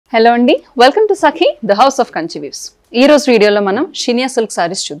Hello Andy, welcome to Sakhi, the house of Kanchi weaves. Ee roju video lo manam Chiniya silk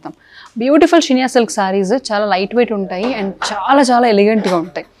sarees chuddam. Beautiful Chiniya silk sarees chaala lightweight untayi and chaala elegant ga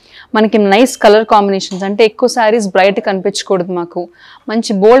untayi. మనకి nice colour combinations అంటే ఎక్కువ saris bright కనిపించకూడదు, మాకు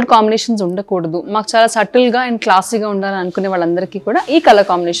మంచి బోల్డ్ combinations ఉండకూడదు, మాకు చాలా subtle గా అండ్ క్లాసీగా ఉండాలని అనుకునే వాళ్ళందరికీ కూడా ఈ కలర్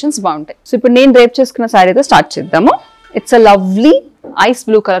కాంబినేషన్స్ బాగుంటాయి. సో ఇప్పుడు నేను డ్రేప్ చేసుకున్న సారీతో స్టార్ట్ చేద్దాము. It's a lovely eyes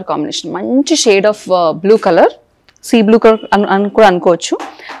blue colour combination, మంచి shade of blue colour, sea blue colour అని కూడా అనుకోవచ్చు.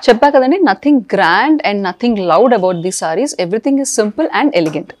 చెప్పా కదండి, nothing grand and nothing loud about the saris, everything is simple and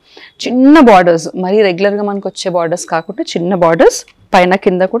elegant. చిన్న బార్డర్స్, మరీ రెగ్యులర్గా మనకు వచ్చే బార్డర్స్ కాకుండా చిన్న బార్డర్స్, పైన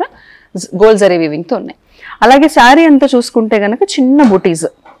కింద కూడా గోల్డ్ జరీ వీవింగ్తో ఉన్నాయి. అలాగే శారీ అంతా చూసుకుంటే కనుక చిన్న బుటీస్,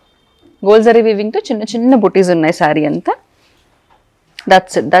 గోల్డ్ జరీ వీవింగ్తో చిన్న చిన్న బుటీస్ ఉన్నాయి శారీ అంతా.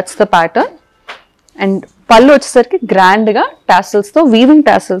 That's the pattern. అండ్ పళ్ళు వచ్చేసరికి గ్రాండ్గా టాసిల్స్తో, వీవింగ్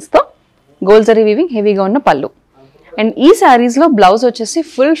టాసిల్స్తో గోల్డ్ జరీ వీవింగ్ హెవీగా ఉన్న పళ్ళు. అండ్ ఈ శారీస్లో బ్లౌజ్ వచ్చేసి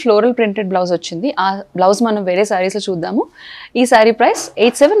ఫుల్ ఫ్లోరల్ ప్రింటెడ్ బ్లౌజ్ వచ్చింది. ఆ బ్లౌజ్ మనం వేరే శారీస్లో చూద్దాము. ఈ శారీ ప్రైస్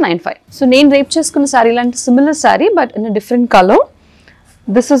 8795. సో నేను రేప్ చేసుకున్న శారీ లాంటి similar sari but in different colour.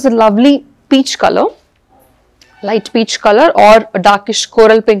 This is a lovely peach color, light peach color or darkish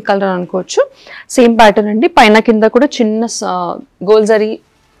coral pink color అనుకోవచ్చు. సేమ్ ప్యాటర్న్ అండి, పైన కింద కూడా చిన్న గోల్డ్ జరీ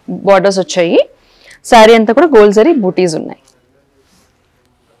బార్డర్స్ వచ్చాయి. శారీ అంతా కూడా గోల్డ్ జరీ బూటీస్ ఉన్నాయి.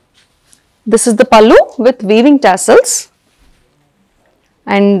 దిస్ ఇస్ ద పల్లు విత్ వీవింగ్ టాసల్స్.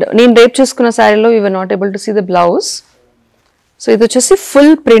 అండ్ నేను రేప్ చేసుకున్న శారీలో you were not able to see the blouse. So ఇది వచ్చేసి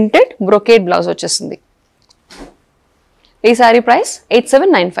ఫుల్ ప్రింటెడ్ బ్రొకేడ్ బ్లౌజ్ వచ్చేసింది. ఈ sorry price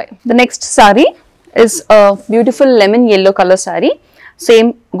 8795. The next sorry is beautiful lemon yellow colour sorry. Same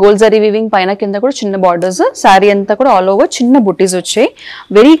gold zari weaving, పైన కింద కూడా చిన్న బార్డర్స్. సారీ అంతా కూడా ఆల్ ఓవర్ చిన్న బుటీస్ వచ్చాయి.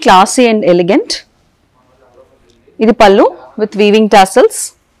 Very classy and elegant. ఇది పళ్ళు with weaving tassels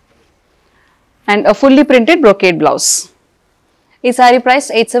and fully printed brocade blouse. ఈ sorry price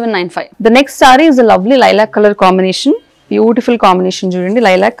 8795. The next sorry is a lovely lilac colour combination. Beautiful combination చూడండి,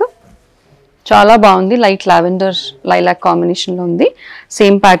 లైలాక్ చాలా బాగుంది. లైట్ లావెండర్ లైలాక్ కాంబినేషన్లో ఉంది.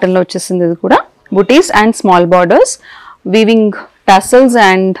 సేమ్ ప్యాటర్న్లో వచ్చేసింది. ఇది కూడా బుటీస్ and small borders, weaving tassels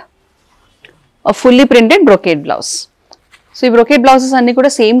and fully printed brocade blouse. So ఈ బ్రొకేడ్ బ్లౌజెస్ అన్ని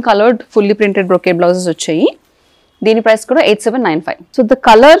కూడా same coloured fully printed brocade blouses వచ్చాయి. దీని ప్రైస్ కూడా 8795. సో ద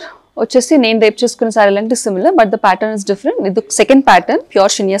కలర్ వచ్చేసి నేను రేప్ చేసుకున్న సారీ లాంటి similar but the pattern is different. ఇది second pattern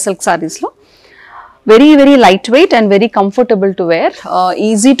pure షినియా silk సారీస్లో. Very light weight and very comfortable to wear,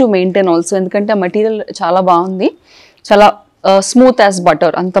 easy to maintain also. ఎందుకంటే ఆ మెటీరియల్ చాలా బాగుంది, చాలా స్మూత్ యాజ్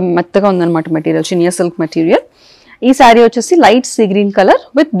బటర్, అంత మెత్తగా ఉందన్నమాట మెటీరియల్, చినియా సిల్క్ మెటీరియల్. ఈ శారీ వచ్చేసి light sea green colour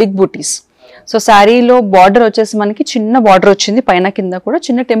with big booties. So శారీలో బార్డర్ వచ్చేసి మనకి చిన్న బార్డర్ వచ్చింది, పైన కింద కూడా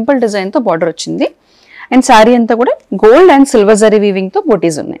చిన్న టెంపుల్ డిజైన్తో బార్డర్ వచ్చింది. అండ్ శారీ అంతా కూడా గోల్డ్ అండ్ సిల్వర్ జరీ వీవింగ్తో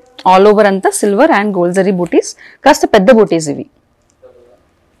బూటీస్ ఉన్నాయి. ఆల్ ఓవర్ అంతా సిల్వర్ అండ్ గోల్డ్ జరీ బూటీస్, కాస్త పెద్ద బూటీస్ ఇవి.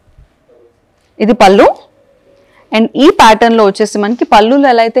 ఇది పళ్ళు. అండ్ ఈ ప్యాటర్న్ లో వచ్చేసి మనకి పళ్ళులో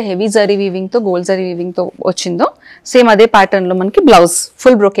ఎలా అయితే హెవీ జరీ వీవింగ్ తో గోల్డ్ జరీ వీవింగ్ తో వచ్చిందో సేమ్ అదే ప్యాటర్న్ లో మనకి blouse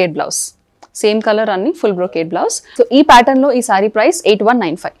full brocade blouse, same colour అన్ని ఫుల్ బ్రొకేడ్ బ్లౌజ్. సో ఈ ప్యాటర్న్ లో ఈ sorry price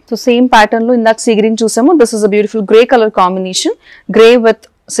 8195. So same pattern లో ఇందాక సీ గ్రీన్ చూసాము. This is a beautiful grey colour combination, grey with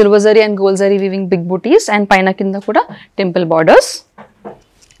silver zari and gold zari weaving big booties and పైన కింద కూడా టెంపుల్ బార్డర్స్.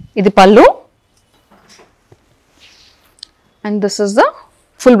 ఇది పళ్ళు and this is the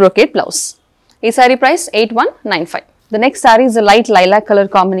full brocade blouse. ఈ sorry price 8195. The next sorry is light lilac colour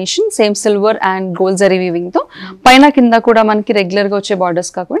combination, same silver and gold zari weaving తో, పైన కింద కూడా మనకి రెగ్యులర్ గా వచ్చే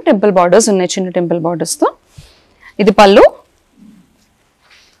బార్డర్స్ కాకుండా టెంపుల్ బార్డర్స్ ఉన్నాయి, చిన్న టెంపుల్ బార్డర్స్ తో. ఇది పళ్ళు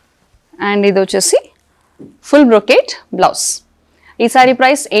అండ్ ఇది వచ్చేసి ఫుల్ బ్రొకేట్ బ్లౌజ్. ఈ sorry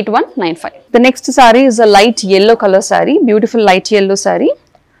price 8195. The next sorry is a light yellow colour sorry, beautiful light yellow sorry.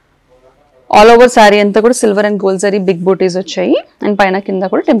 All over sorry అంతా కూడా silver and gold zari big బూటీస్ వచ్చాయి అండ్ పైన కింద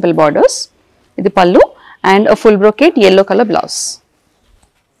కూడా టెంపుల్ బార్డర్స్. ఇది పళ్ళు and full brocade yellow colour blouse.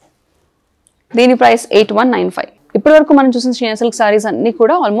 దీని price 8195. ఇప్పటి వరకు మనం చూసిన చినియా సిల్క్ సారీస్ అన్ని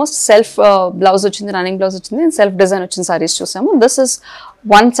కూడా ఆల్మోస్ట్ సెల్ఫ్ బ్లౌజ్ వచ్చింది, రన్నింగ్ బ్లౌజ్ వచ్చింది, సెల్ఫ్ డిజైన్ వచ్చిన సారీస్ చూసాము. This is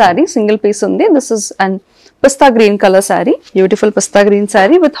one sorry, single piece ఉంది. This is and pista green colour sorry, beautiful pista green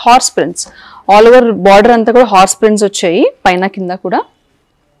sorry with horse prints. All over border అంతా కూడా horse prints వచ్చాయి, పైన కింద కూడా.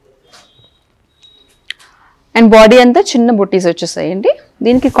 అండ్ బాడీ అంతా చిన్న బుట్టీస్ వచ్చేసాయండి.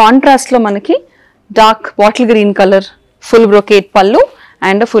 దీనికి కాంట్రాస్ట్ లో మనకి dark bottle green colour full brocade పళ్ళు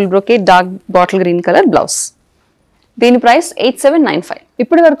and full brocade dark bottle green colour blouse. దీని ప్రైస్ 8795.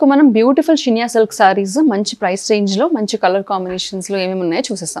 ఇప్పటి వరకు మనం బ్యూటిఫుల్ షినియా సిల్క్ సారీస్ మంచి ప్రైస్ రేంజ్లో మంచి కలర్ కాంబినేషన్స్లో ఏమేమి ఉన్నాయో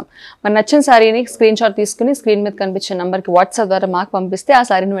చూసేస్తాం. మరి నచ్చిన సారీని స్క్రీన్ షాట్ తీసుకుని స్క్రీన్ మీద కనిపించే నెంబర్కి వాట్సాప్ ద్వారా మాకు పంపిస్తే ఆ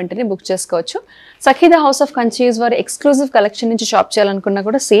సారీని వెంటనే బుక్ చేసుకోవచ్చు. సఖీ ద హౌస్ ఆఫ్ కంచీస్ వారి ఎక్స్క్లూజివ్ కలెక్షన్ నుంచి షాప్ చేయాలనుకున్నా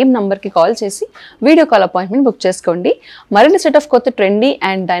కూడా సేమ్ నెంబర్కి కాల్ చేసి వీడియో కాల్ అపాయింట్మెంట్ బుక్ చేసుకోండి. మరిన్ని సెట్ ఆఫ్ కొత్త ట్రెండీ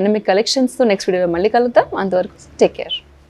అండ్ డైనమిక్ కలెక్షన్స్తో నెక్స్ట్ వీడియోలో మళ్ళీ కలుద్దాం. అంతవరకు టేక్ కేర్.